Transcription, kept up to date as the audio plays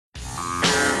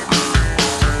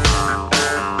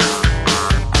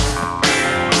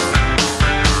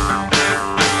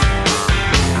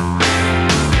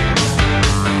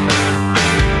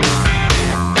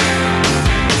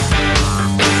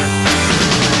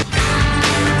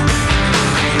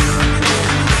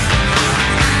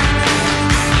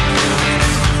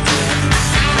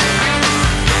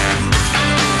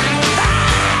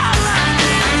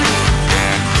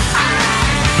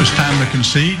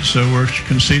concede, so we're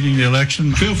conceding the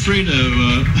election. Feel free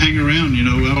to hang around. You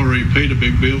know, we already paid a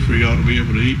big bill for y'all to be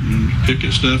able to eat and pick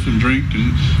at stuff and drink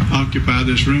and occupy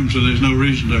this room, so there's no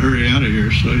reason to hurry out of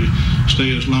here. So you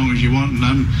stay as long as you want, and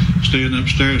I'm staying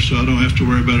upstairs, so I don't have to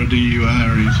worry about a DUI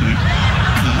or anything.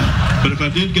 But if I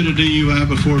did get a DUI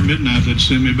before midnight, they'd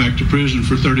send me back to prison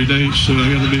for 30 days, so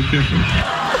I got to be careful.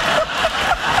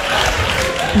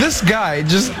 This guy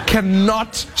just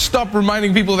cannot stop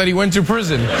reminding people that he went to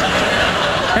prison.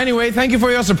 Anyway, thank you for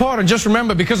your support, and just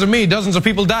remember, because of me, dozens of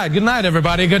people died. Good night,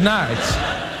 everybody. Good night.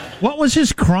 What was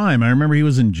his crime? I remember he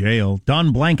was in jail.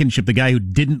 Don Blankenship, the guy who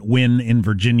didn't win in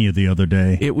Virginia the other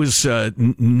day. It was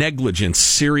negligence,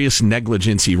 serious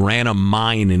negligence. He ran a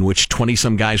mine in which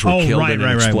 20-some guys were killed in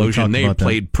an explosion. They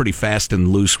played pretty fast and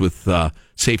loose with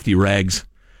safety rags.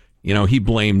 You know, he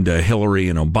blamed Hillary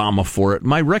and Obama for it.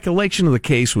 My recollection of the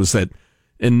case was that,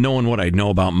 and knowing what I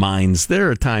know about mines, there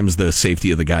are times the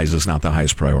safety of the guys is not the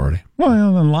highest priority.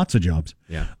 Well, on lots of jobs.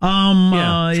 Yeah.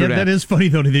 That is funny,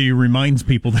 though, that he reminds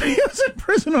people that he was in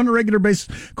prison on a regular basis.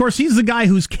 Of course, he's the guy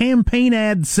whose campaign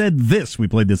ad said this. We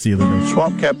played this the other day.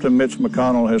 Swamp Captain Mitch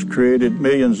McConnell has created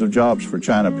millions of jobs for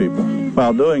China people.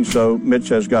 While doing so, Mitch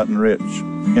has gotten rich.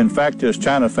 In fact, his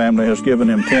China family has given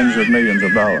him tens of millions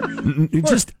of dollars.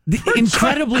 Just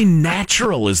incredibly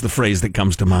natural is the phrase that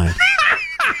comes to mind.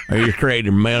 You're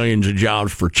creating millions of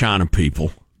jobs for China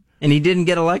people. And he didn't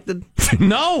get elected?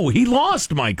 No, he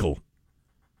lost, Michael.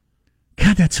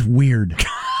 God, that's weird.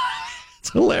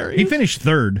 It's hilarious. He finished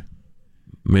third.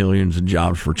 Millions of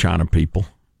jobs for China people.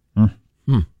 Latest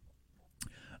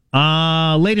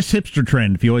hipster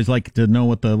trend. If you always like to know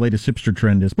what the latest hipster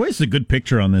trend is. Boy, this is a good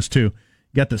picture on this, too.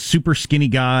 You got the super skinny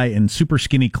guy in super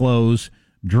skinny clothes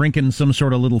drinking some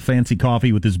sort of little fancy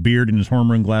coffee with his beard and his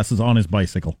horn-rimmed glasses on his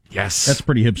bicycle. Yes. That's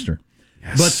pretty hipster.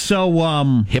 Yes. But so...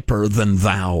 hipper than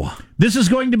thou. This is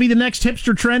going to be the next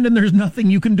hipster trend, and there's nothing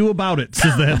you can do about it,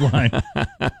 says the headline.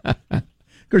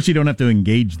 Of course, you don't have to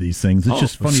engage these things. It's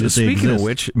just funny that they exist. Speaking of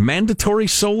which, mandatory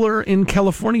solar in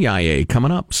California, IA,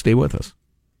 coming up. Stay with us.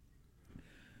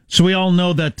 So we all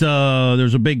know that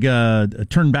there's a big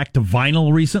turn back to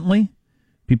vinyl recently.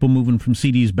 People moving from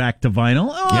CDs back to vinyl.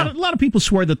 A lot of people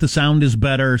swear that the sound is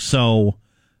better, so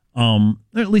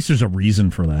at least there's a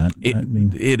reason for that.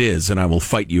 It is, and I will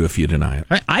fight you if you deny it.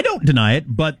 I don't deny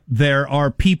it, but there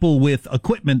are people with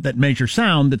equipment that measure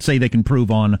sound that say they can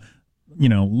prove on,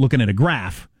 looking at a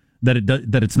graph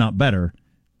that it's not better.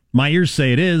 My ears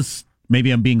say it is.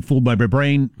 Maybe I'm being fooled by my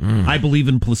brain. I believe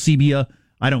in placebo.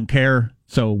 I don't care.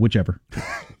 So whichever.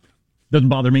 Doesn't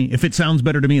bother me. If it sounds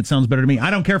better to me, it sounds better to me.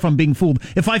 I don't care if I'm being fooled.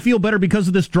 If I feel better because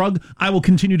of this drug, I will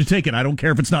continue to take it. I don't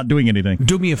care if it's not doing anything.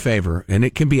 Do me a favor, and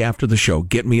it can be after the show.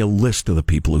 Get me a list of the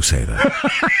people who say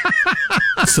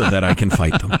that so that I can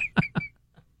fight them.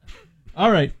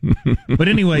 All right. But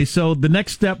anyway, so the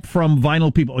next step from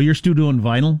vinyl people. Oh, you're still doing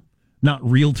vinyl? Not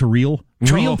reel to reel?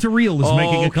 Reel to reel is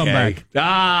making a comeback.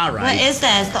 All right. What is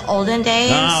this? The olden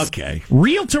days? Okay.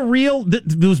 Reel to reel,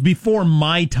 was before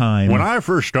my time. When I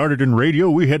first started in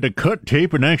radio, we had to cut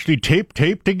tape and actually tape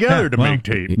together to make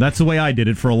tape. That's the way I did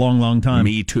it for a long, long time.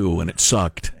 Me too, and it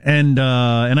sucked. And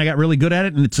I got really good at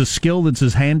it, and it's a skill that's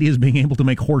as handy as being able to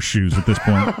make horseshoes at this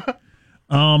point.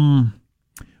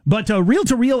 But reel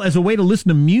to reel as a way to listen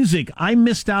to music, I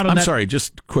missed out on that. I'm sorry,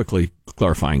 just quickly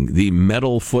clarifying. The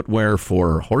metal footwear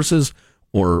for horses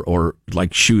or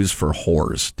like shoes for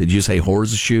whores? Did you say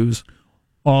whores shoes?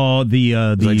 I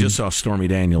just saw Stormy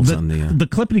Daniels on the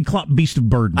clippity-clop beast of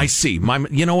burden. I see.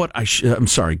 You know what? I'm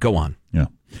sorry. Go on. Yeah.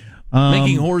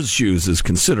 Making whores shoes is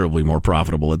considerably more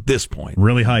profitable at this point.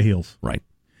 Really high heels. Right.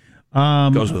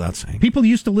 Goes without saying. People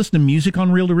used to listen to music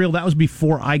on reel to reel. That was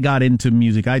before I got into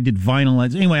music. I did vinyl.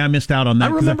 Anyway, I missed out on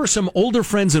that. I remember some older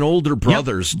friends and older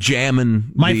brothers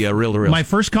jamming the reel to reel. My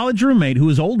first college roommate, who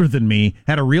was older than me,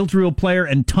 had a reel to reel player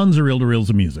and tons of reel to reels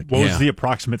of music. What was the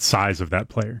approximate size of that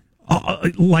player?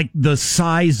 Like the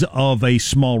size of a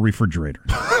small refrigerator.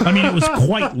 I mean, it was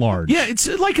quite large. Yeah, it's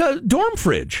like a dorm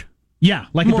fridge. Yeah,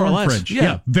 like more a dorm fridge.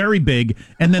 Yeah, very big.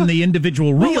 And then the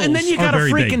individual reels and then you got to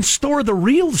freaking big. store the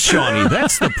reels, Shawnee.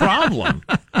 That's the problem.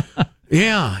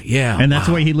 Yeah. And that's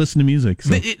the way he listened to music.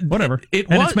 So whatever. It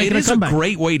is a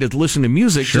great way to listen to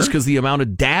music just because the amount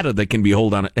of data that can be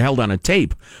held on a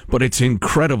tape, but it's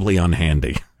incredibly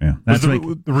unhandy. Yeah,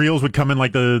 the reels would come in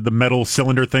like the metal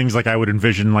cylinder things, like I would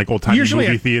envision, like old time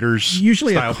movie theaters.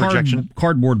 Usually style projection.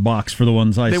 Cardboard box for the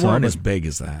ones I saw. They weren't as big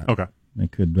as that. Okay. They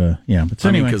could, But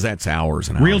anyway, because that's hours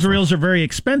and hours. Reel to reels are very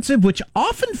expensive, which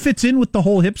often fits in with the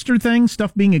whole hipster thing,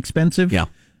 stuff being expensive. Yeah.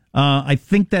 I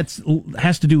think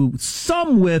has to do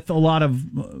some with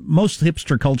most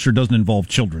hipster culture doesn't involve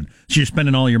children. So you're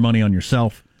spending all your money on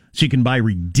yourself. so you can buy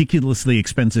ridiculously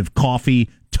expensive coffee,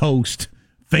 toast,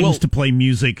 things to play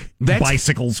music,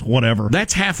 bicycles, whatever.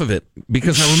 That's half of it.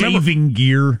 Because I remember shaving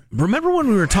gear. Remember when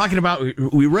we were talking about,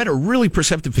 we read a really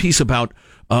perceptive piece about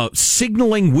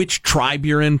signaling which tribe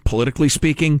you're in, politically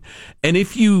speaking. And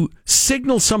if you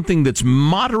signal something that's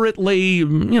moderately,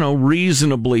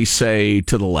 reasonably, say,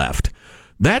 to the left,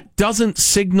 that doesn't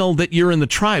signal that you're in the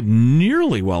tribe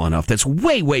nearly well enough. That's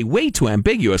way, way, way too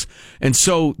ambiguous. And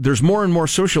so there's more and more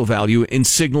social value in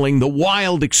signaling the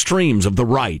wild extremes of the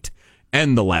right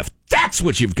and the left. That's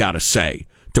what you've got to say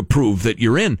to prove that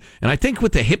you're in. And I think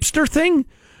with the hipster thing,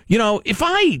 if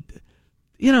I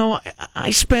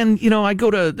spend, I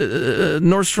go to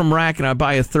Nordstrom Rack and I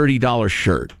buy a $30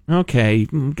 shirt. Okay,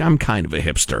 I'm kind of a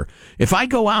hipster. If I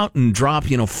go out and drop,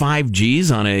 5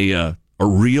 G's on a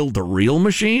reel-to-reel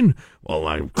machine, well,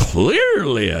 I'm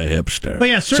clearly a hipster. But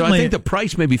yeah, certainly. So I think the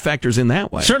price maybe factors in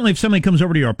that way. Certainly if somebody comes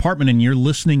over to your apartment and you're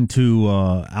listening to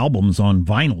albums on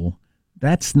vinyl,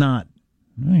 that's not,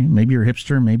 maybe you're a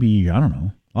hipster, maybe, I don't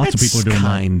know. Lots of people are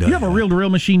doing that. You have a reel-to-reel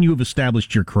machine, you have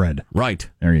established your cred. Right.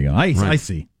 There you go. I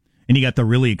see. And you got the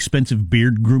really expensive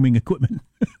beard grooming equipment.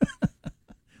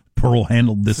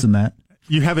 Pearl-handled this and that.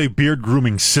 You have a beard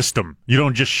grooming system. You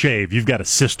don't just shave. You've got a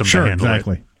system to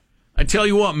handle it. I tell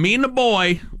you what, me and the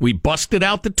boy, we busted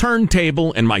out the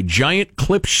turntable and my giant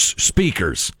Klipsch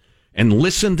speakers and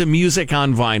listened to music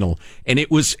on vinyl, and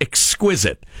it was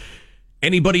exquisite.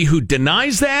 Anybody who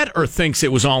denies that or thinks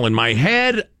it was all in my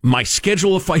head, my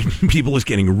schedule of fighting people is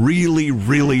getting really,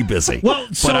 really busy.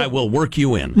 But I will work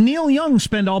you in. Neil Young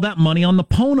spent all that money on the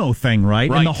Pono thing,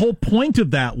 right? And the whole point of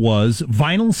that was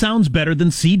vinyl sounds better than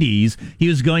CDs. He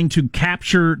was going to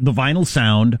capture the vinyl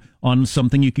sound on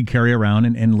something you could carry around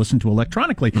and listen to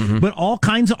electronically. Mm-hmm. But all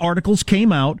kinds of articles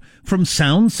came out from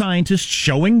sound scientists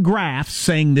showing graphs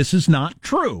saying this is not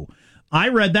true. I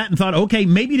read that and thought, okay,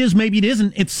 maybe it is, maybe it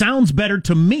isn't. It sounds better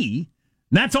to me.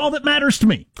 That's all that matters to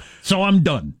me. So I'm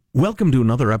done. Welcome to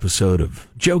another episode of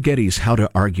Joe Getty's How to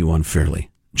Argue Unfairly.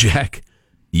 Jack,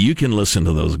 you can listen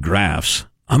to those graphs.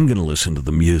 I'm going to listen to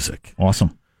the music.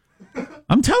 Awesome.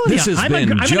 I'm telling this you. This has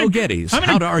been Joe Getty's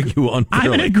How to Argue Unfairly.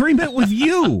 I'm in agreement with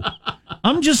you.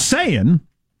 I'm just saying.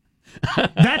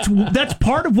 That's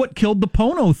part of what killed the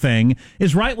Pono thing,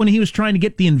 is right when he was trying to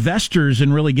get the investors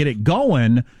and really get it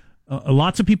going.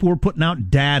 Lots of people were putting out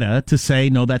data to say,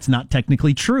 no, that's not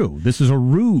technically true. This is a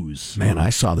ruse. Man, I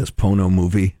saw this Pono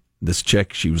movie. This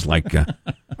chick, she was like,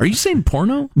 are you saying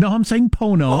porno? No, I'm saying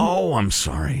Pono. Oh, I'm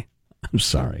sorry.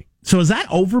 So is that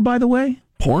over, by the way?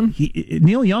 Porn?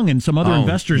 Neil Young and some other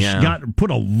investors put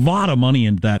a lot of money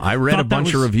into that. I read a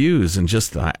bunch of reviews and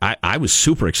just, I was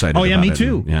super excited about it. Oh, yeah, me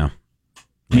too.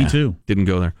 Me too. Didn't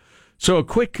go there. So a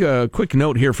quick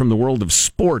note here from the world of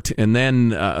sport, and then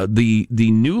the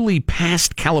newly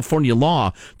passed California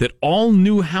law that all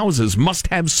new houses must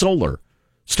have solar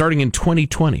starting in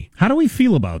 2020. How do we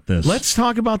feel about this? Let's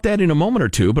talk about that in a moment or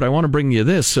two, but I want to bring you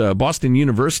this. Boston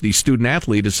University student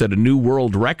athlete has set a new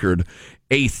world record,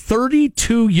 a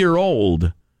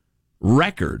 32-year-old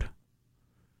record.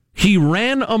 He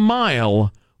ran a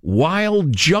mile while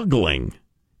juggling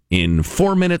in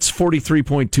 4 minutes,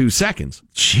 43.2 seconds.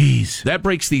 Jeez. That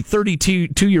breaks the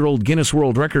 32-year-old Guinness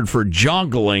World Record for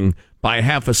joggling by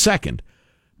half a second.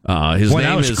 His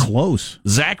name is close.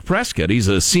 Zach Prescott. He's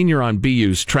a senior on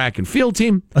BU's track and field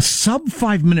team. A sub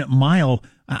 5 minute mile.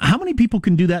 How many people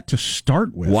can do that to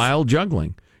start with? While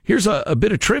juggling. Here's a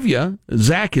bit of trivia.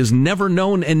 Zach has never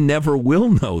known and never will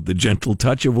know the gentle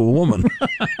touch of a woman.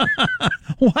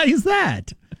 Why is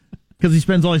that? Because he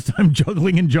spends all his time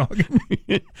juggling and jogging?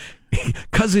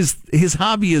 Because his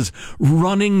hobby is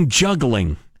running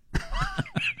juggling.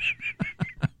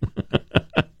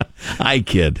 I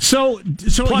kid. So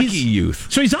plucky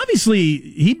youth. So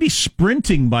he'd be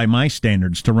sprinting by my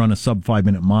standards to run a sub 5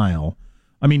 minute mile.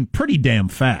 I mean, pretty damn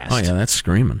fast. Oh yeah, that's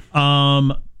screaming.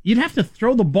 You'd have to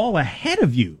throw the ball ahead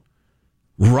of you.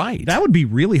 Right. That would be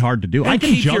really hard to do. And I can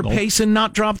keep juggle. your pace and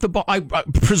not drop the ball. I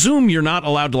presume you're not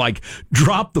allowed to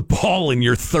drop the ball in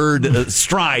your third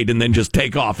stride and then just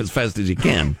take off as fast as you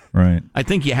can. Right. I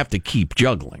think you have to keep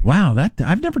juggling. Wow,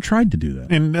 I've never tried to do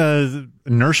that. And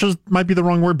inertia might be the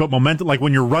wrong word, but momentum, like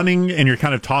when you're running and you're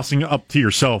kind of tossing up to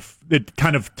yourself, it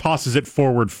kind of tosses it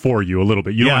forward for you a little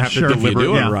bit. You don't have to deliberately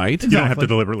do it right. Exactly. You don't have to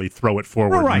deliberately throw it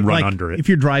forward and run under it. If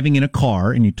you're driving in a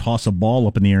car and you toss a ball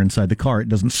up in the air inside the car, it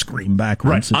doesn't scream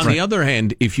backwards. Right. On the other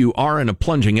hand, if you are in a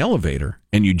plunging elevator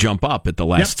and you jump up at the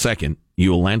last second,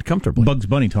 you will land comfortably. Bugs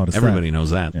Bunny taught us Everybody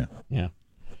knows that. Yeah.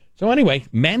 So anyway,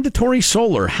 mandatory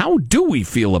solar. How do we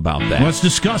feel about that? Let's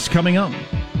discuss coming up.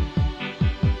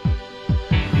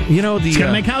 You know, it's going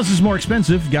to make houses more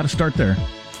expensive. Got to start there.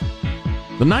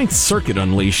 The Ninth Circuit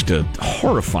unleashed a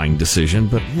horrifying decision,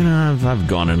 but, I've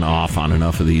gone off on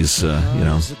enough of these,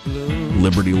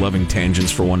 liberty-loving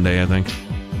tangents for one day, I think.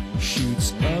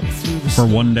 For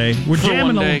one day. We're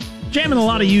jamming a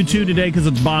lot of U2 today because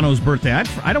it's Bono's birthday.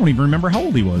 I don't even remember how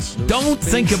old he was. Don't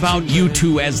think about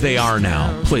U2 as they are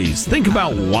now, please. Think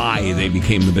about why they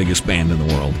became the biggest band in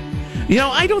the world.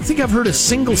 I don't think I've heard a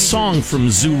single song from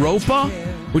Zooropa,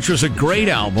 which was a great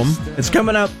album. It's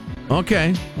coming up.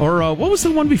 Okay. Or what was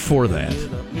the one before that?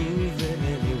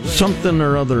 Something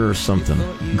or other or something.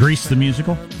 Grease the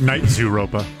Musical? Night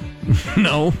Zooropa.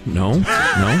 No.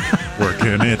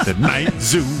 Working at the Night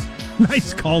Zoo.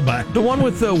 Nice callback. The one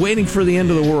with Waiting for the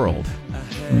End of the World.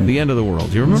 The End of the World.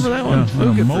 Do you remember that one?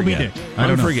 Who could Moby forget? Dick. I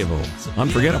don't know.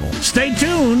 Unforgettable. Stay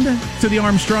tuned to the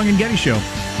Armstrong and Getty Show.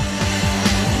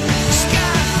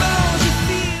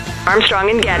 Armstrong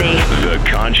and Getty. The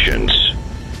conscience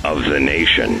of the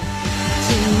nation.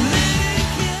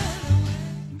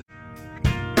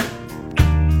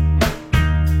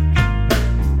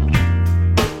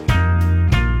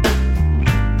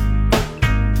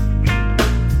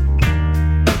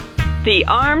 The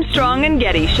Armstrong and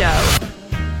Getty Show.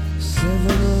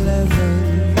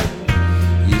 7-Eleven,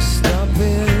 you stop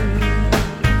in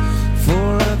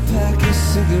for a pack of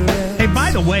cigarettes. Hey,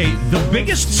 by the way, the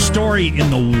biggest story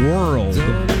in the world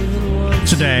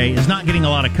today is not getting a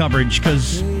lot of coverage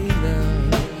because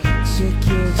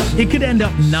it could end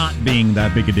up not being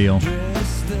that big a deal.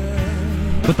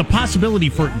 But the possibility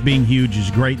for it being huge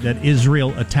is great, that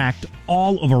Israel attacked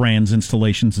all of Iran's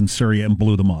installations in Syria and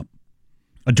blew them up.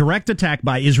 A direct attack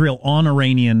by Israel on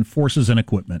Iranian forces and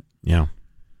equipment. Yeah.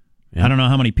 I don't know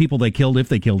how many people they killed, if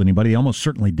they killed anybody. They almost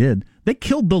certainly did. They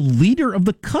killed the leader of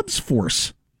the Quds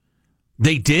Force.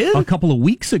 They did? A couple of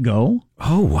weeks ago.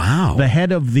 Oh, wow. The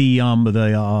head of the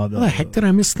how the heck did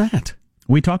I miss that?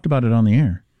 We talked about it on the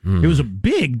air. It was a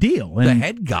big deal. And the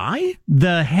head guy?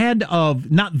 The head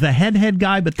of, not the head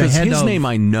guy, but the head his of... name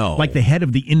I know. Like the head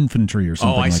of the infantry or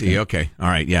something. Oh, I see. That. Okay. All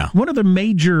right. Yeah. One of the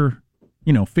major,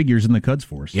 figures in the Quds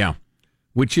Force. Yeah.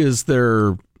 Which is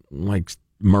their,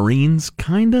 Marines,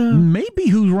 kind of? Maybe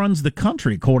who runs the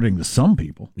country, according to some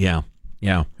people. Yeah.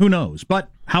 Yeah. Who knows?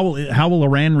 But how will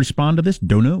Iran respond to this?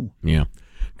 Don't know. Yeah.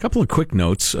 A couple of quick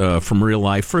notes from real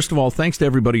life. First of all, thanks to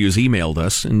everybody who's emailed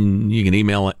us. And you can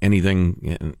email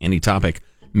anything, any topic,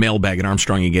 mailbag at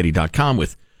armstrongandgetty.com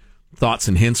with thoughts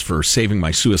and hints for saving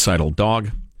my suicidal dog.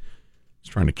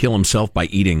 He's trying to kill himself by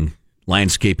eating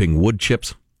landscaping wood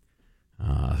chips.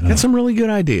 Got some really good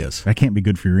ideas. That can't be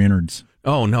good for your innards.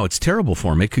 Oh, no, it's terrible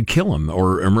for him. It could kill him.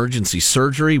 Or emergency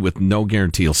surgery with no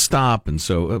guarantee he'll stop. And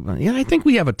so, I think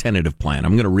we have a tentative plan.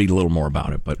 I'm going to read a little more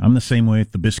about it. But I'm the same way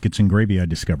with the biscuits and gravy I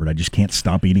discovered. I just can't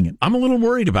stop eating it. I'm a little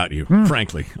worried about you,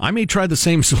 frankly. I may try the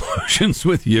same solutions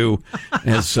with you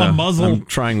as a muzzle. I'm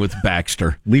trying with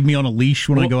Baxter. Leave me on a leash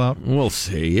when I go out? We'll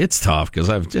see. It's tough because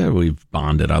we've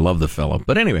bonded. I love the fellow.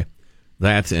 But anyway,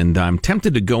 that, and I'm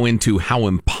tempted to go into how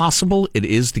impossible it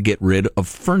is to get rid of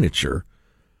furniture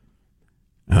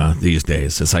these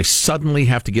days, as I suddenly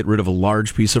have to get rid of a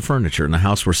large piece of furniture in the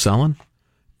house we're selling,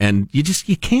 and you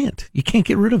can't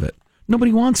get rid of it.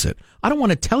 Nobody wants it. I don't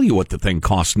want to tell you what the thing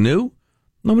costs new.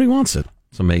 Nobody wants it.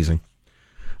 It's amazing.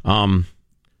 I'm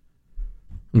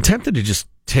tempted to just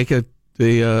take a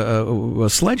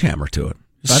sledgehammer to it,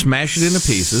 smash it into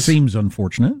pieces. Seems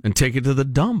unfortunate. And take it to the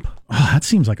dump. Oh, that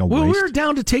seems like a waste. Well, we're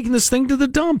down to taking this thing to the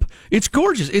dump. It's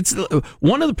gorgeous. It's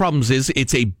one of the problems is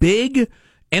it's a big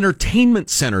entertainment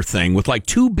center thing with like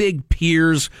two big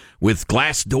piers with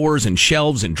glass doors and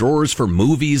shelves and drawers for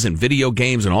movies and video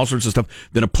games and all sorts of stuff.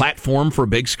 Then a platform for a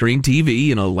big screen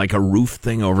TV, like a roof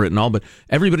thing over it and all. But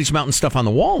everybody's mounting stuff on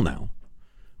the wall now,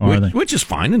 which is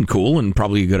fine and cool and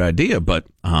probably a good idea. But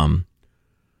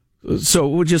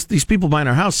so just these people buying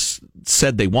our house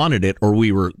said they wanted it, or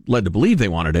we were led to believe they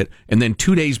wanted it. And then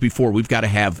 2 days before we've got to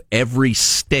have every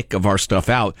stick of our stuff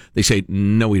out, they say,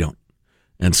 no, we don't.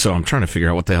 And so I'm trying to figure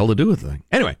out what the hell to do with the thing.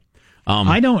 Anyway.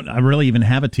 I really even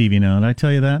have a TV now. Did I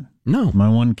tell you that? No. My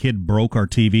one kid broke our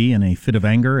TV in a fit of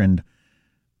anger, and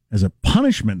as a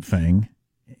punishment thing,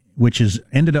 which has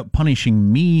ended up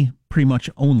punishing me pretty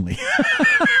much only.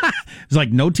 It's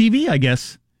like, no TV, I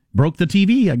guess. Broke the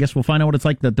TV. I guess we'll find out what it's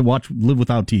like to live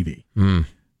without TV.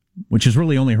 Which is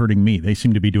really only hurting me. They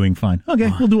seem to be doing fine.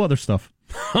 Okay, we'll do other stuff.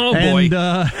 Oh, boy.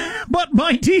 But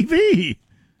my TV...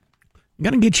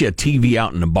 Got to get you a TV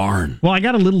out in the barn. Well, I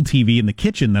got a little TV in the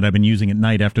kitchen that I've been using at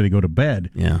night after they go to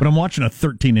bed. Yeah. But I'm watching a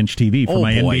 13-inch TV for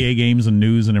my NBA games and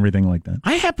news and everything like that.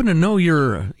 I happen to know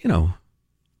you're,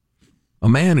 a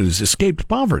man who's escaped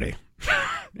poverty.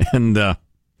 And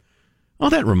Oh,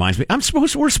 that reminds me.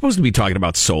 We're supposed to be talking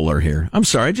about solar here. I'm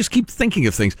sorry. I just keep thinking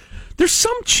of things. There's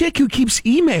some chick who keeps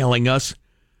emailing us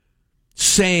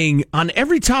saying on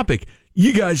every topic,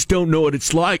 you guys don't know what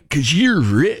it's like because you're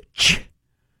rich.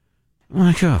 I'm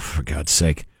like, oh, for God's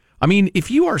sake. I mean, if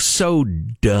you are so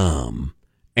dumb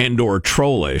and or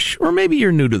trollish, or maybe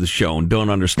you're new to the show and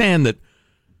don't understand that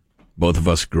both of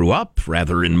us grew up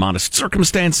rather in modest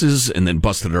circumstances and then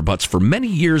busted our butts for many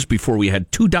years before we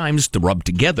had 2 dimes to rub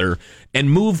together and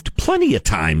moved plenty of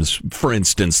times. For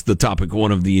instance, the topic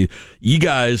one of the, you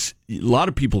guys, a lot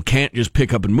of people can't just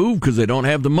pick up and move because they don't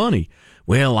have the money.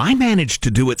 Well, I managed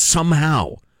to do it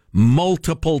somehow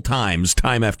multiple times,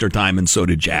 time after time, and so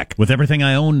did Jack. With everything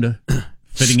I owned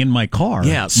fitting in my car.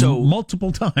 Yeah, so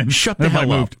multiple times. Shut the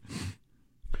hell up.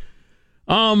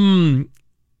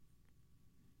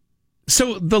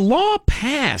 So the law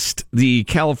passed the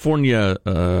California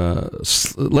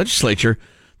legislature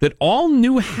that all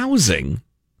new housing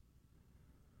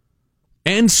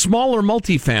and smaller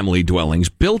multifamily dwellings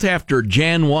built after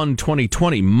Jan 1,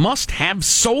 2020 must have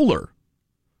solar.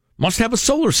 Must have a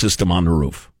solar system on the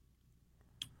roof.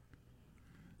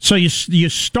 So you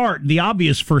start, the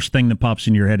obvious first thing that pops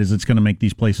in your head is it's going to make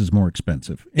these places more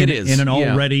expensive. It is. In an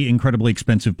already incredibly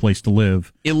expensive place to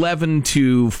live. $11,000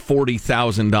 to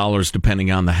 $40,000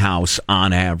 depending on the house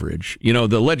on average. You know,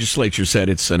 the legislature said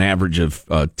it's an average of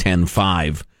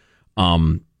 10.5.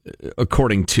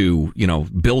 According to,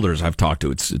 builders I've talked to,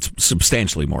 it's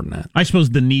substantially more than that. I suppose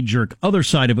the knee-jerk other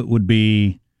side of it would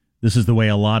be, this is the way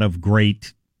a lot of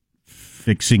great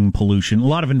fixing pollution. A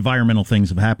lot of environmental things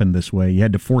have happened this way. You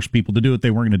had to force people to do it. They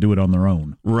weren't going to do it on their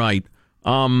own. Right.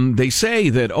 They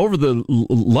say that over the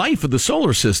life of the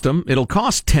solar system, it'll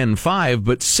cost $10.5,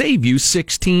 but save you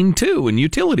 $16.2 in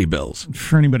utility bills.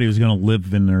 For anybody who's going to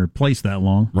live in their place that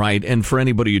long. Right. And for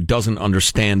anybody who doesn't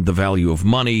understand the value of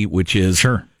money, which is,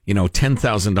 sure,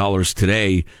 $10,000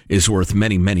 today is worth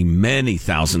many, many, many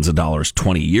thousands of dollars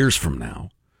 20 years from now.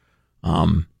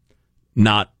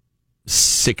 Not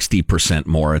 60%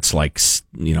 more. It's like,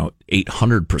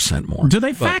 800% more. Do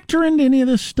they factor into any of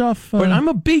this stuff? But I'm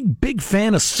a big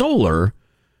fan of solar,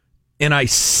 and I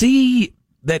see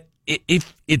that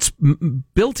if it's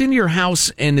built into your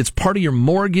house and it's part of your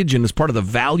mortgage and it's part of the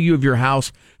value of your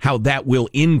house, how that will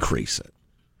increase it.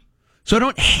 So I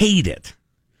don't hate it.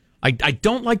 I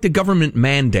don't like the government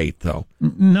mandate, though.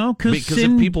 No, because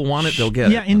if people want it, they'll get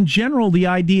it. Yeah, in general, the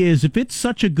idea is if it's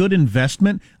such a good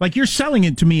investment, like you're selling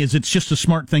it to me as it's just a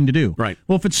smart thing to do. Right.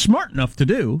 Well, if it's smart enough to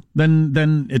do,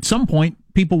 then at some point,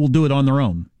 people will do it on their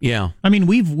own. Yeah. I mean,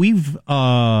 we've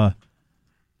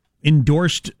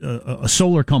endorsed a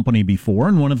solar company before,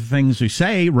 and one of the things we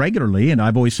say regularly, and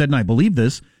I've always said, and I believe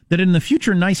this, that in the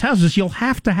future, nice houses, you'll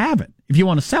have to have it if you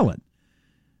want to sell it.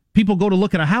 People go to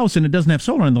look at a house and it doesn't have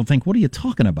solar, and they'll think, what are you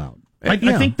talking about? I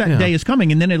think that day is coming,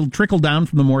 and then it'll trickle down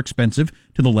from the more expensive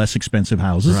to the less expensive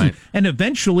houses. Right. And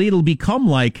eventually it'll become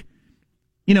like,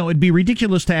 it'd be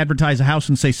ridiculous to advertise a house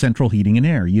and say central heating and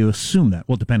air. You assume that.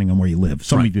 Well, depending on where you live.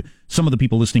 Some of the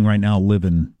people listening right now live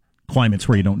in climates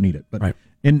where you don't need it. But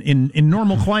in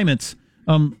normal climates,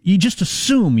 you just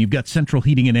assume you've got central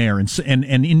heating and air and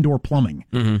indoor plumbing.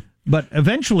 Mm-hmm. But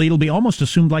eventually it'll be almost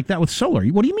assumed like that with solar.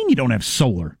 What do you mean you don't have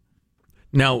solar?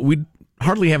 Now, we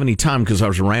hardly have any time because I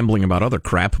was rambling about other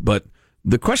crap, but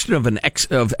the question of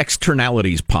of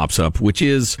externalities pops up, which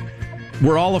is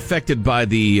we're all affected by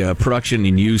the production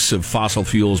and use of fossil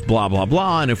fuels, blah, blah,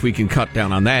 blah, and if we can cut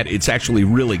down on that, it's actually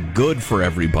really good for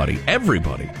everybody.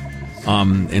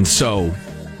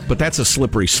 But that's a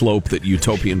slippery slope that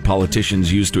utopian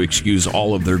politicians use to excuse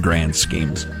all of their grand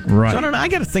schemes. Right. So I don't know, I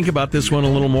got to think about this one a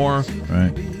little more.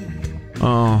 Right.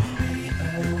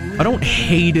 I don't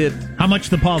hate it. How much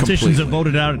the politicians have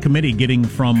voted out of committee getting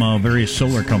from various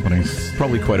solar companies?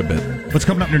 Probably quite a bit. What's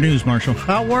coming up in your news, Marshall?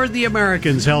 How were the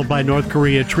Americans held by North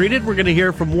Korea treated? We're going to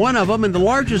hear from one of them, and the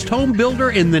largest home builder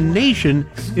in the nation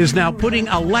is now putting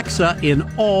Alexa in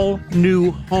all new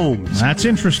homes. That's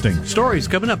interesting. Stories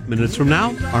coming up minutes from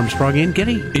now. Armstrong and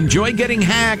Getty. Enjoy getting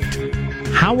hacked.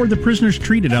 How were the prisoners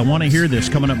treated? I want to hear this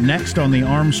coming up next on the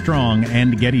Armstrong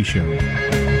and Getty Show.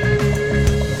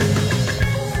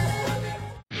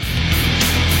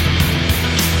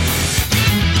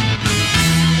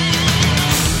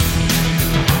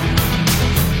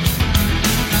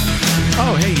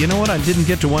 You know what? I didn't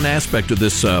get to one aspect of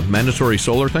this mandatory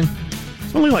solar thing.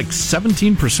 It's only like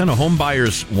 17% of home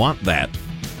buyers want that.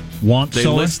 They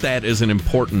solar? list that as an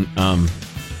important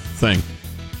thing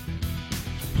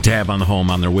to have on the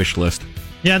home on their wish list.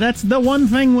 Yeah, that's the one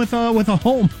thing with a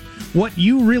home. What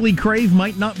you really crave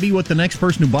might not be what the next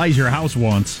person who buys your house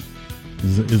wants.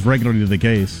 Is regularly the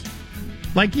case.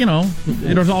 Like,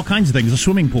 there's all kinds of things. A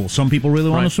swimming pool. Some people really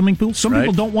want a swimming pool. Some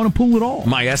people don't want a pool at all.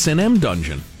 My S&M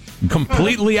dungeon.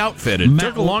 Completely outfitted.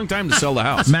 Took a long time to sell the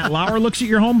house. Matt Lauer looks at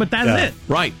your home, but that's it.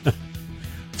 Right.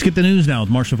 Let's get the news now with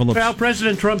Marcia Phillips. Well,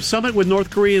 President Trump's summit with North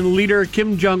Korean leader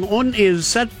Kim Jong-un is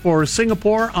set for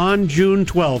Singapore on June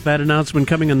 12th. That announcement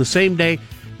coming on the same day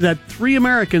that 3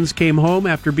 Americans came home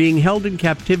after being held in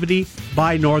captivity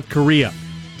by North Korea.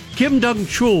 Kim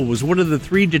Dong-chul was one of the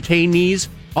 3 detainees.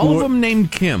 All of them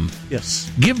named Kim.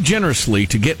 Yes. Give generously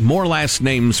to get more last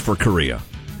names for Korea.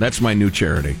 That's my new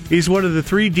charity. He's one of the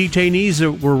 3 detainees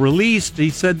that were released. He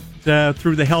said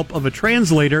through the help of a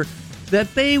translator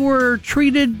that they were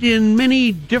treated in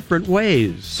many different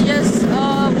ways. Yes,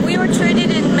 we were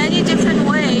treated in many different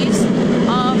ways.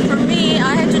 For me,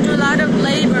 I had to do a lot of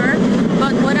labor,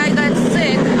 but when I got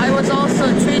sick, I was also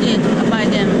treated by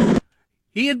them.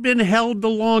 He had been held the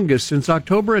longest. Since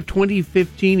October of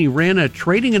 2015. He ran a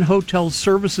trading and hotel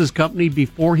services company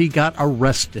before he got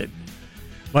arrested.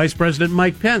 Vice President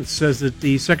Mike Pence says that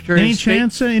the Secretary Any of State...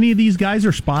 chance any of these guys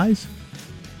are spies?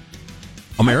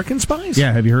 American spies?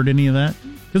 Yeah, have you heard any of that?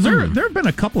 Because there have been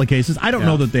a couple of cases. I don't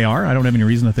know that they are. I don't have any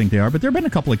reason to think they are. But there have been a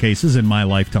couple of cases in my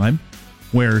lifetime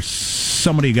where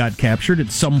somebody got captured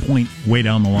at some point way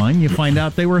down the line. You find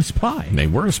out they were a spy. They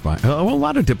were a spy. A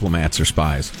lot of diplomats are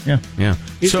spies. Yeah.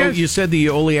 So you said the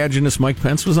oleaginous Mike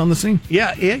Pence was on the scene?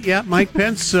 Yeah. Mike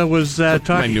Pence was talking...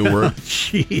 My new word.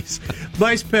 Jeez.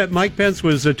 Mike Pence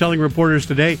was telling reporters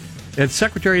today that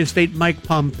Secretary of State Mike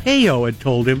Pompeo had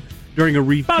told him during a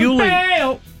refueling...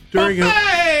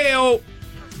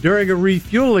 During a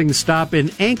refueling stop in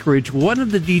Anchorage, one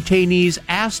of the detainees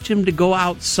asked him to go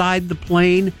outside the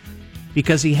plane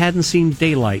because he hadn't seen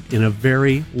daylight in a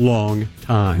very long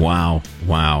time. Wow.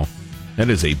 That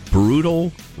is a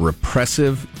brutal,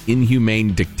 repressive,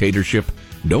 inhumane dictatorship.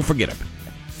 Don't forget it.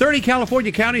 30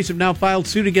 California counties have now filed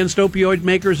suit against opioid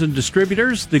makers and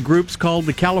distributors. The group's called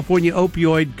the California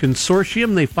Opioid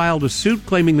Consortium. They filed a suit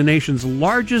claiming the nation's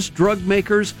largest drug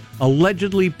makers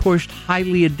allegedly pushed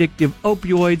highly addictive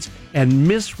opioids and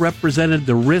misrepresented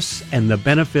the risks and the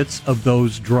benefits of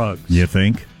those drugs. You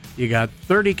think? You got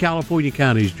 30 California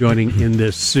counties joining in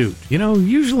this suit.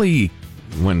 Usually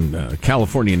when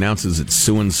California announces it's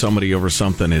suing somebody over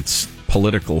something, it's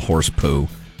political horse poo.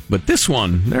 But this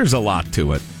one, there's a lot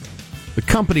to it. The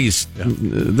companies,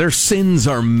 their sins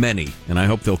are many, and I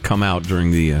hope they'll come out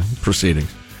during the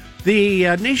proceedings.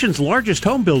 The nation's largest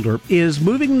home builder is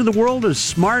moving into the world of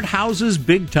smart houses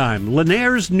big time.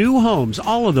 Lanier's new homes,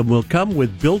 all of them will come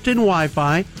with built-in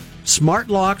Wi-Fi, smart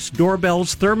locks,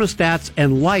 doorbells, thermostats,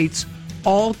 and lights,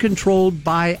 all controlled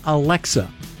by Alexa,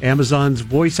 Amazon's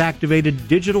voice-activated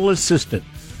digital assistant.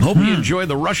 Hope you enjoy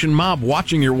the Russian mob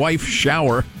watching your wife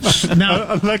shower.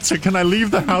 Now, Alexa, can I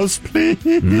leave the house, please?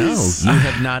 No, you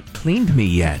have not cleaned me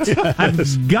yet.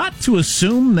 I've got to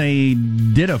assume they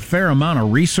did a fair amount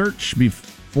of research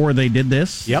before they did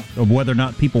this. Yep. Of whether or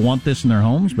not people want this in their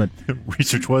homes, but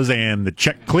research was, and the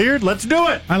check cleared. Let's do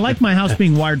it. I like my house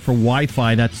being wired for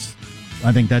Wi-Fi.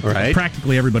 I think that's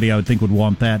practically everybody I would think would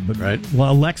want that. But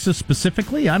well, Alexa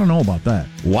specifically, I don't know about that.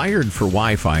 Wired for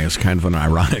Wi-Fi is kind of an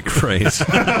ironic phrase.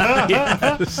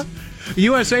 Yes.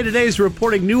 USA Today is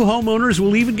reporting new homeowners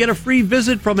will even get a free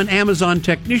visit from an Amazon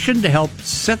technician to help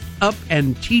set up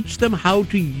and teach them how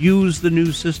to use the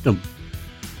new system.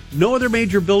 No other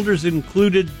major builders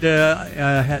included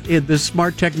this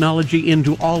smart technology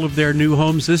into all of their new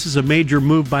homes. This is a major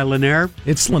move by Lanier.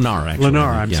 It's Lennar, actually.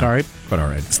 Lennar, I'm sorry. But all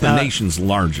right. It's the nation's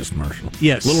largest, Marshall.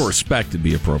 Yes. A little respect would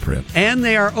be appropriate. And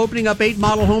they are opening up 8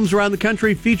 model homes around the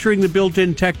country featuring the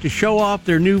built-in tech to show off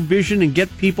their new vision and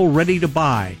get people ready to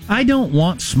buy. I don't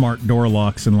want smart door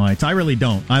locks and lights. I really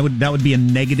don't. That would be a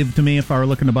negative to me if I were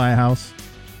looking to buy a house.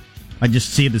 I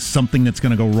just see it as something that's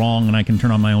going to go wrong and I can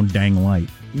turn on my own dang light.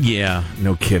 Yeah,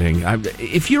 no kidding.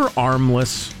 If you're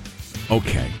armless,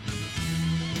 okay.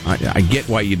 I get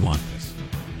why you'd want this.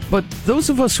 But those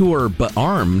of us who are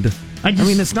armed,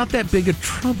 it's not that big a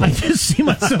trouble. I just see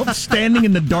myself standing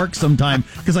in the dark sometime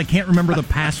because I can't remember the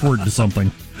password to something.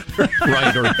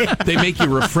 Right, or they make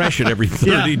you refresh it every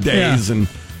 30 days. Yeah. And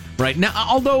right now,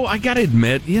 although I got to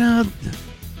admit,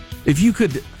 if you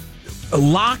could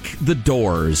lock the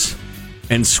doors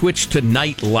and switch to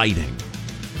night lighting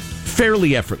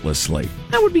fairly effortlessly,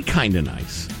 that would be kind of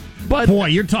nice. But boy,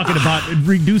 you're talking about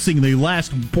reducing the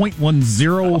last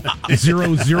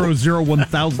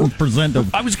 0.10001000%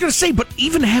 of. I was going to say, but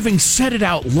even having said it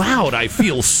out loud, I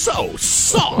feel so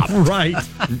soft. Right.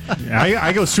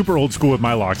 I go super old school with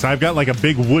my locks. I've got like a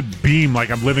big wood beam, like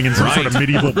I'm living in some sort of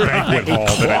medieval banquet hall.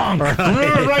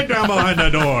 Right down behind the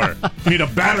door. You need a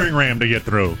battering ram to get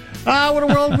through. What a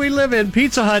world we live in.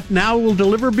 Pizza Hut now will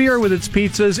deliver beer with its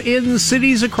pizzas in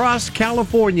cities across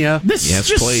California. This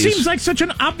seems like such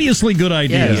an obviously good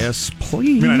idea. Yes,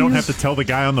 please. I mean, I don't have to tell the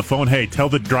guy on the phone, hey, tell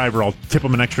the driver I'll tip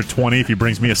him an extra 20 if he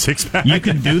brings me a 6-pack. You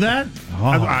can do that? Oh.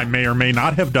 I may or may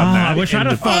not have done that. I wish I'd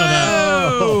have thought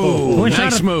of that.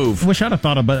 Nice move. Wish I'd have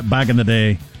thought of it back in the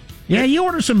day. Yeah, you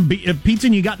order some pizza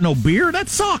and you got no beer? That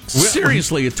sucks.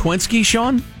 Seriously, a Twinski,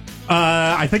 Sean?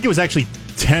 I think it was actually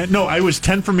 10. No, it was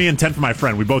 10 for me and 10 for my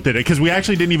friend. We both did it because we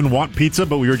actually didn't even want pizza,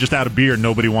 but we were just out of beer and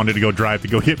nobody wanted to go drive to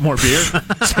go get more beer.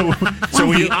 So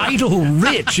we idle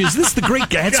rich. Is this the Great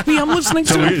Gatsby I'm listening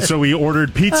to? So we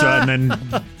ordered pizza and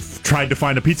then tried to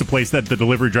find a pizza place that the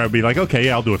delivery driver would be like, okay,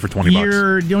 yeah, I'll do it for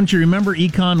 $20. Don't you remember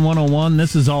Econ 101?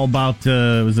 This is all about,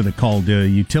 was it called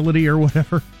utility or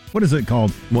whatever? What is it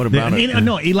called? What about it?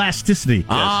 No, elasticity.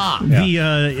 That's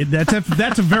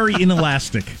a very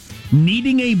inelastic.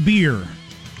 Needing a beer,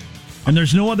 and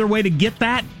there's no other way to get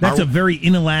that. That's a very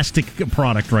inelastic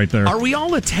product right there. Are we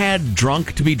all a tad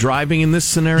drunk to be driving in this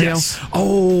scenario? Yes.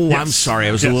 Oh, yes. I'm sorry.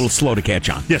 I was a little slow to catch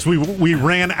on. Yes, we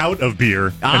ran out of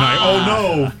beer,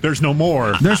 and there's no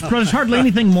more. There's hardly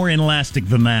anything more inelastic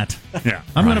than that. Yeah,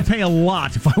 I'm going to pay a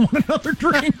lot if I want another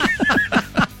drink.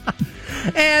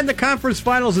 And the conference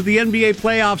finals of the NBA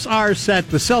playoffs are set.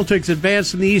 The Celtics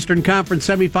advanced in the Eastern Conference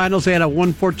semifinals. They had a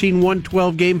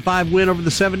 114-112 Game 5 win over the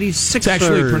 76ers. It's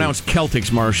actually pronounced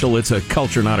Celtics, Marshall. It's a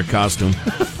culture, not a costume.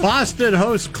 Boston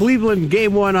hosts Cleveland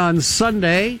Game 1 on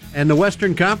Sunday. And the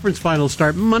Western Conference finals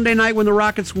start Monday night when the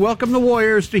Rockets welcome the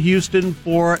Warriors to Houston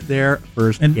for their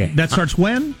first game. That starts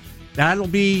when? That'll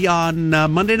be on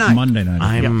Monday night.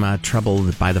 I'm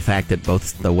troubled by the fact that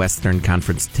both the Western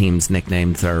Conference teams'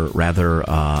 nicknames are rather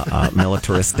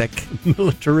militaristic.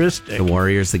 Militaristic. The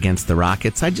Warriors against the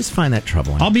Rockets. I just find that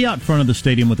troubling. I'll be out front of the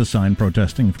stadium with a sign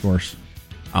protesting, of course.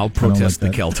 I'll protest the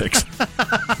Celtics.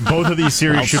 Both of these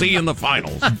series see you in the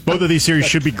finals. Both of these series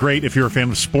should be great if you're a fan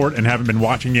of sport and haven't been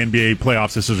watching the NBA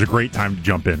playoffs. This is a great time to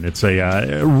jump in. It's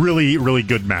a really, really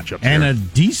good matchup. And a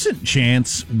decent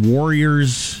chance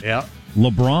Warriors,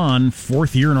 LeBron,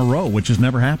 fourth year in a row, which has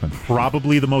never happened.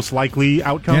 Probably the most likely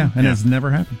outcome. Yeah, and it's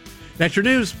never happened. That's your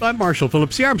news. I'm Marshall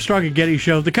Phillips, the Armstrong and Getty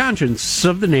Show, the conscience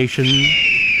of the nation.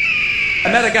 I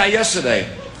met a guy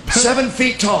yesterday. 7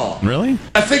 feet tall. Really?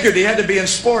 I figured he had to be in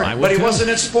sport, but he wasn't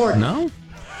in sport. No?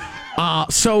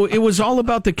 So it was all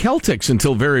about the Celtics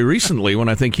until very recently when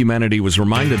I think humanity was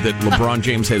reminded that LeBron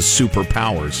James has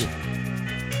superpowers.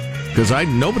 Because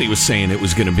nobody was saying it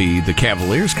was going to be the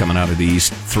Cavaliers coming out of the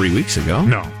East 3 weeks ago.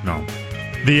 No.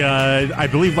 I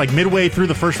believe like midway through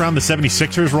the first round, the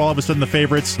 76ers were all of a sudden the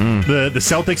favorites. The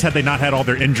Celtics, had they not had all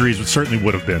their injuries, certainly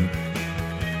would have been.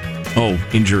 Oh,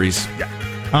 injuries. Yeah.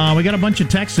 We got a bunch of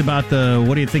texts about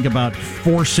what do you think about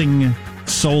forcing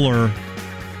solar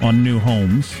on new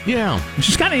homes? Yeah. Which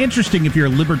is kind of interesting if you're a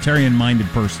libertarian-minded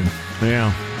person.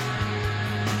 Yeah.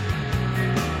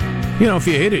 If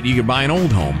you hate it, you could buy an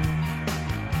old home.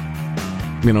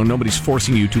 Nobody's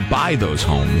forcing you to buy those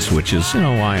homes, which is,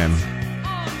 why I'm,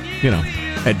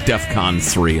 at DEFCON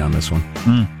 3 on this one.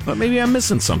 But maybe I'm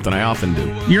missing something. I often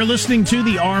do. You're listening to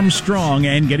the Armstrong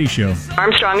and Getty Show.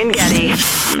 Armstrong and Getty.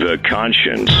 The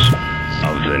conscience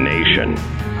of the nation.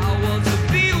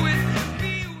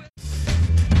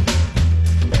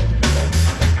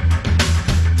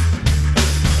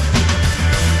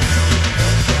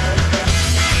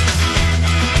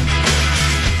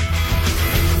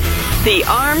 The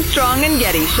Armstrong and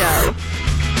Getty Show.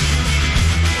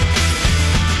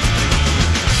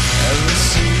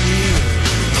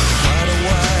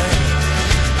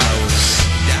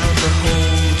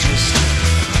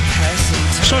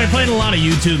 So I played a lot of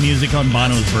YouTube music on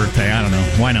Bono's birthday. I don't know.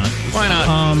 Why not?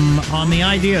 On the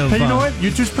idea of... Hey, you know what?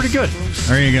 YouTube's pretty good.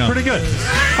 There you go. Pretty good.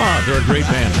 They're a great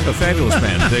band. A fabulous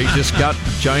band. They just got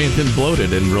giant and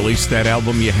bloated and released that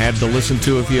album you had to listen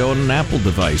to if you own an Apple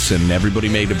device. And everybody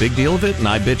made a big deal of it. And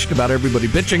I bitched about everybody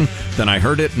bitching. Then I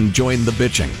heard it and joined the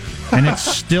bitching. And it's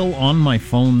still on my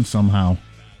phone somehow.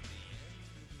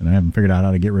 And I haven't figured out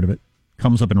how to get rid of it.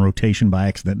 Comes up in rotation by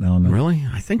accident now and then. Really?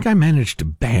 I think I managed to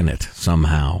ban it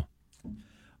somehow.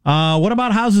 What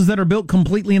about houses that are built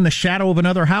completely in the shadow of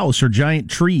another house or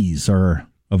giant trees or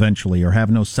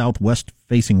have no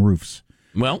southwest-facing roofs?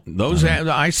 Well, those,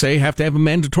 I say, have to have a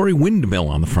mandatory windmill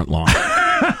on the front lawn.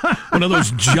 One of those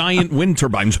giant wind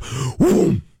turbines.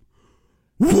 Whoom!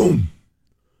 Whoom!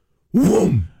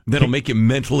 Whoom! That'll make you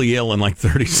mentally ill in like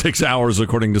 36 hours,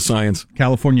 according to science.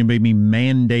 California may be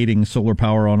mandating solar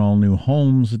power on all new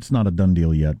homes. It's not a done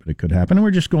deal yet, but it could happen. And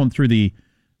we're just going through the,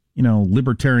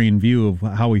 libertarian view of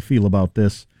how we feel about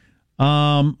this.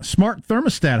 Smart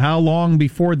thermostat. How long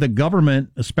before the government,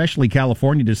 especially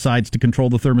California, decides to control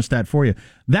the thermostat for you?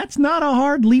 That's not a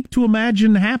hard leap to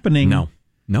imagine happening. No.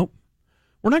 Nope.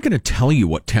 We're not going to tell you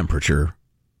what temperature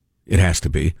it has to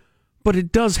be, but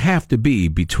it does have to be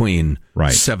between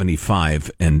 75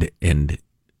 and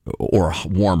or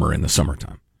warmer in the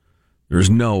summertime. There's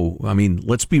no, I mean,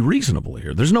 let's be reasonable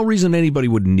here. There's no reason anybody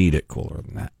would need it cooler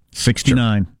than that.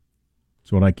 69. Sure.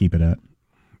 That's what I keep it at.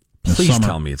 Please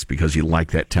tell me it's because you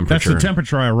like that temperature. That's the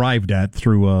temperature I arrived at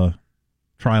through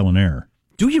trial and error.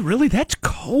 Do you really? That's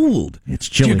cold. It's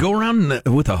chilly. Do you go around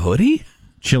with a hoodie?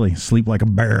 Chilly. Sleep like a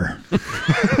bear.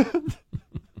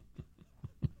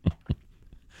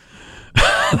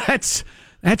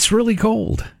 That's really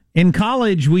cold. In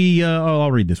college,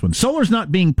 I'll read this one. Solar's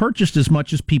not being purchased as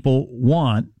much as people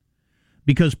want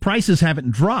because prices haven't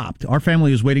dropped. Our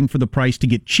family is waiting for the price to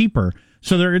get cheaper.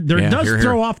 So there does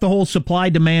throw off the whole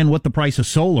supply-demand, what the price of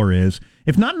solar is.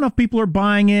 If not enough people are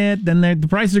buying it, then the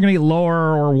prices are going to get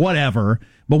lower or whatever.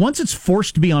 But once it's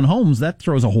forced to be on homes, that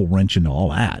throws a whole wrench into all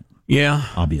that. Yeah.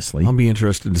 Obviously. I'll be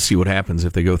interested to see what happens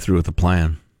if they go through with the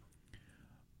plan.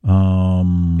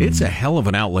 It's a hell of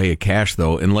an outlay of cash,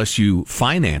 though, unless you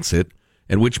finance it,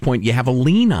 at which point you have a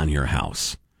lien on your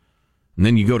house. And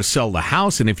then you go to sell the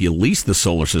house, and if you lease the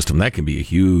solar system, that can be a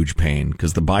huge pain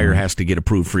because the buyer has to get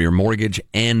approved for your mortgage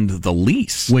and the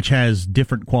lease. Which has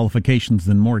different qualifications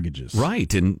than mortgages.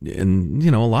 Right. And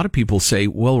you know, a lot of people say,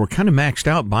 well, we're kind of maxed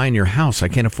out buying your house. I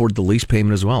can't afford the lease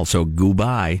payment as well. So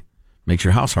goodbye. Makes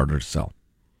your house harder to sell.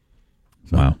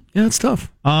 So, wow. Yeah, it's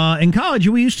tough. In college,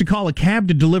 we used to call a cab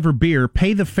to deliver beer,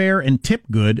 pay the fare, and tip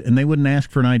good, and they wouldn't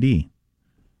ask for an ID.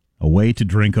 A way to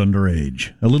drink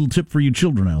underage. A little tip for you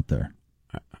children out there.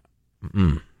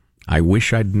 I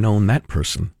wish I'd known that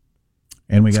person.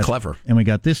 And it's clever. And we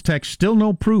got this text, still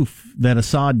no proof that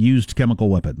Assad used chemical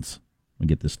weapons. We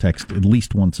get this text at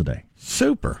least once a day.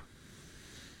 Super.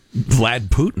 Vlad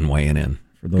Putin weighing in.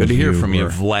 Good to hear from you,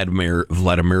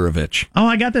 Vladimirovich. Oh,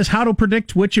 I got this. How to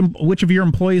predict which of your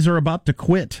employees are about to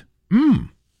quit. Didn't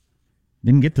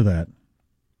get to that.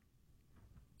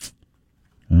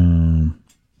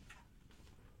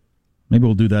 Maybe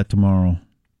we'll do that tomorrow.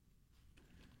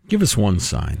 Give us one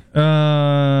sign.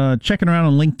 Checking around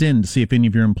on LinkedIn to see if any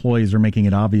of your employees are making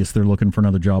it obvious they're looking for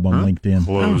another job on LinkedIn.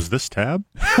 Close this tab.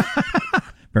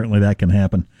 Apparently that can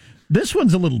happen. This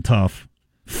one's a little tough.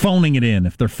 Phoning it in.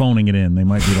 If they're phoning it in, they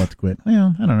might be about to quit.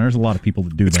 Well, I don't know. There's a lot of people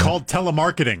that do that. It's called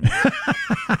telemarketing.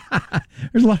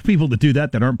 There's a lot of people that do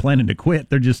that aren't planning to quit.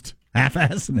 They're just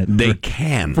half-assing it. They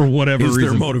can. For whatever reason.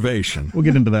 Their motivation. We'll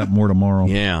get into that more tomorrow.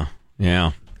 Yeah.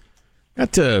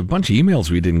 Got a bunch of emails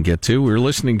we didn't get to. We were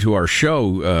listening to our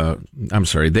show.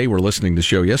 They were listening to the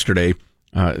show yesterday.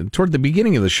 Toward the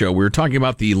beginning of the show, we were talking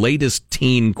about the latest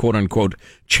teen, quote-unquote,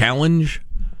 challenge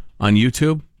on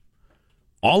YouTube.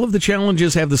 All of the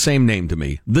challenges have the same name to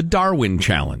me. The Darwin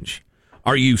Challenge.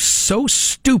 Are you so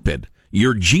stupid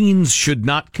your genes should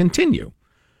not continue?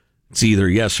 It's either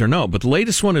yes or no. But the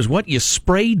latest one is what? You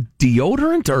spray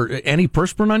deodorant or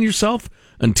antiperspirant on yourself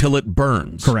until it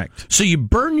burns. Correct. So you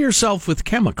burn yourself with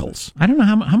chemicals. I don't know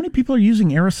how many people are using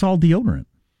aerosol deodorant.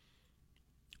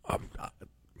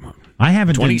 I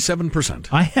haven't. 27%.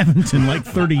 I haven't in like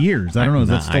 30 years. I don't know. Is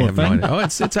that still a thing? No,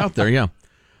 it's out there. Yeah.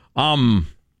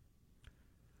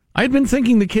 I had been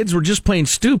thinking the kids were just plain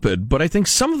stupid, but I think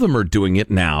some of them are doing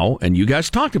it now, and you guys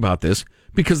talked about this,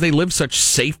 because they live such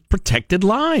safe, protected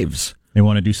lives. They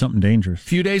want to do something dangerous. A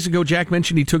few days ago, Jack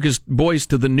mentioned he took his boys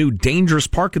to the new dangerous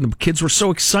park, and the kids were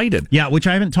so excited. Yeah, which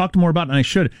I haven't talked more about, and I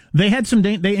should. They had some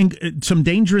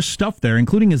dangerous stuff there,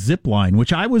 including a zip line,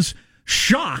 which I was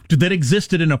shocked that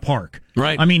existed in a park.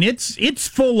 Right. I mean, it's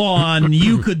full on.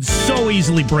 You could so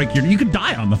easily you could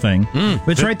die on the thing. But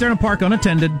it's right there in a park,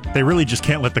 unattended. They really just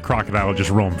can't let the crocodile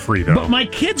just roam free, though. But my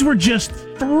kids were just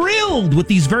thrilled with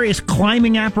these various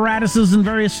climbing apparatuses and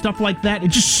various stuff like that.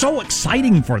 It's just so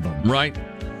exciting for them. Right.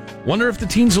 Wonder if the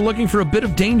teens are looking for a bit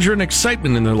of danger and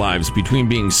excitement in their lives between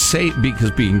being safe, because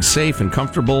being safe and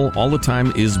comfortable all the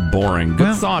time is boring.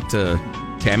 Good thought,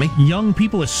 Tammy. Young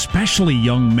people, especially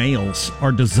young males,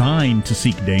 are designed to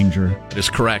seek danger. That is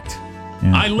correct.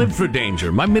 Yeah. I live for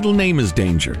danger. My middle name is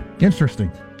Danger.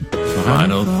 Interesting.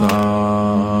 Final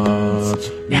thoughts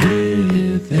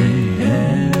with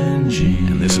A&G.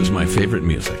 And this is my favorite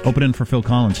music. Opening for Phil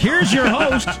Collins. Here's your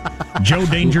host, Joe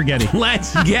Danger Getty.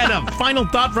 Let's get a final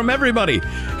thought from everybody.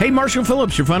 Hey, Marshall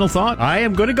Phillips, your final thought? I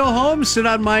am going to go home, sit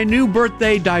on my new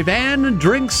birthday divan,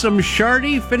 drink some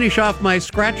Shardy, finish off my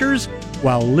scratchers,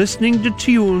 while listening to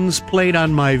tunes played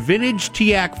on my vintage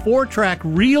TIAC 4-track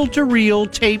reel-to-reel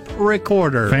tape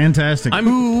recorder. Fantastic.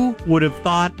 Who would have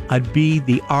thought I'd be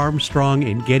the Armstrong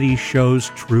and Getty Show's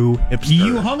true hipster?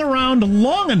 You hung around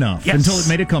long enough until it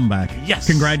made a comeback. Yes.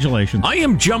 Congratulations. I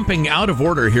am jumping out of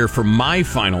order here for my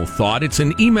final thought. It's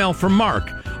an email from Mark.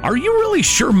 Are you really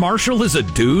sure Marshall is a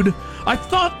dude? I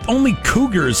thought only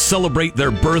cougars celebrate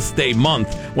their birthday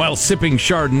month while sipping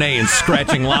Chardonnay and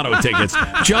scratching lotto tickets.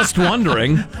 Just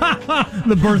wondering.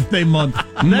 The birthday month.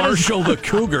 Marshall the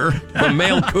cougar, the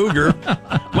male cougar.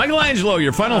 Michelangelo,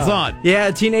 your final thought.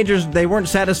 Yeah, teenagers, they weren't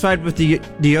satisfied with the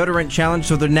deodorant challenge,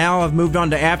 so they now have moved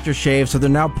on to aftershave, so they're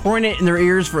now pouring it in their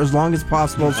ears for as long as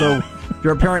possible, so if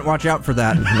you're a parent, watch out for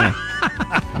that.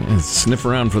 Sniff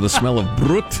around for the smell of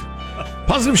brute.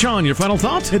 Positive Sean, your final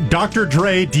thoughts? Dr.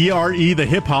 Dre, D.R.E., the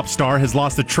hip-hop star, has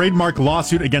lost a trademark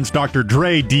lawsuit against Dr.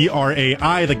 Dre,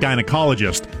 D.R.A.I., the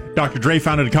gynecologist. Dr. Dre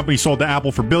founded a company sold to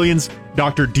Apple for billions.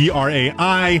 Dr.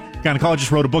 D.R.A.I., gynecologist,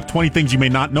 wrote a book, 20 Things You May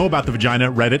Not Know About the Vagina.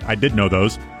 Read it. I did know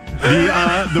those.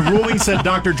 The ruling said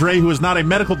Dr. Dre, who is not a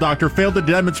medical doctor, failed to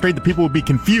demonstrate that people would be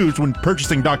confused when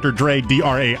purchasing Dr. Dre,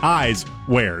 D.R.A.I.'s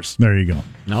wares. There you go.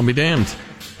 I'll be damned.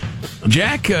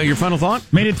 Jack, your final thought?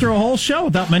 Made it through a whole show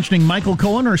without mentioning Michael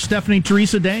Cohen or Stephanie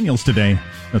Teresa Daniels today.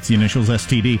 That's the initials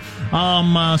STD.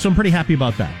 So I'm pretty happy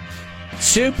about that.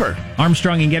 Super.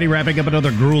 Armstrong and Getty wrapping up another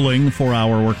grueling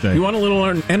 4-hour workday. You want a little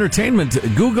entertainment?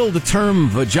 Google the term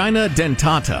vagina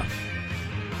dentata.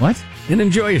 What? And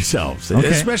enjoy yourselves, okay.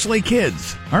 Especially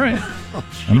kids. All right. I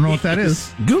don't know what that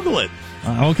is. Google it.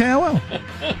 Okay, I will.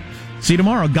 See you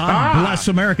tomorrow. God bless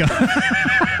America.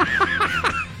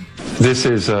 This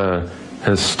is a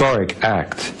historic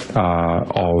act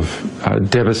of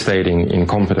devastating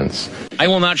incompetence. I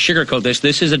will not sugarcoat this.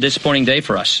 This is a disappointing day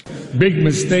for us. Big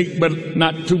mistake, but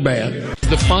not too bad.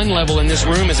 The fun level in this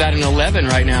room is at an 11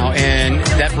 right now, and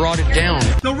that brought it down.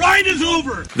 The ride is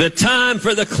over. The time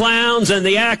for the clowns and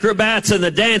the acrobats and the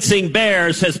dancing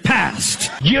bears has passed.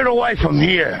 Get away from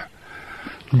here.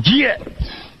 Get.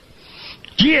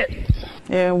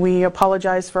 We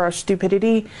apologize for our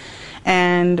stupidity,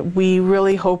 and we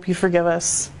really hope you forgive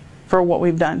us for what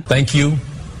we've done. Thank you,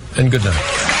 and good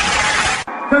night.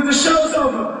 Because the show's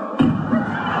over.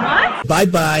 What?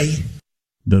 Bye-bye.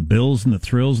 The bills and the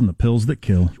thrills and the pills that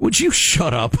kill. Would you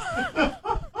shut up?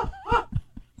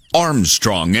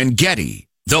 Armstrong and Getty,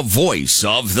 the voice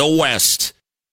of the West.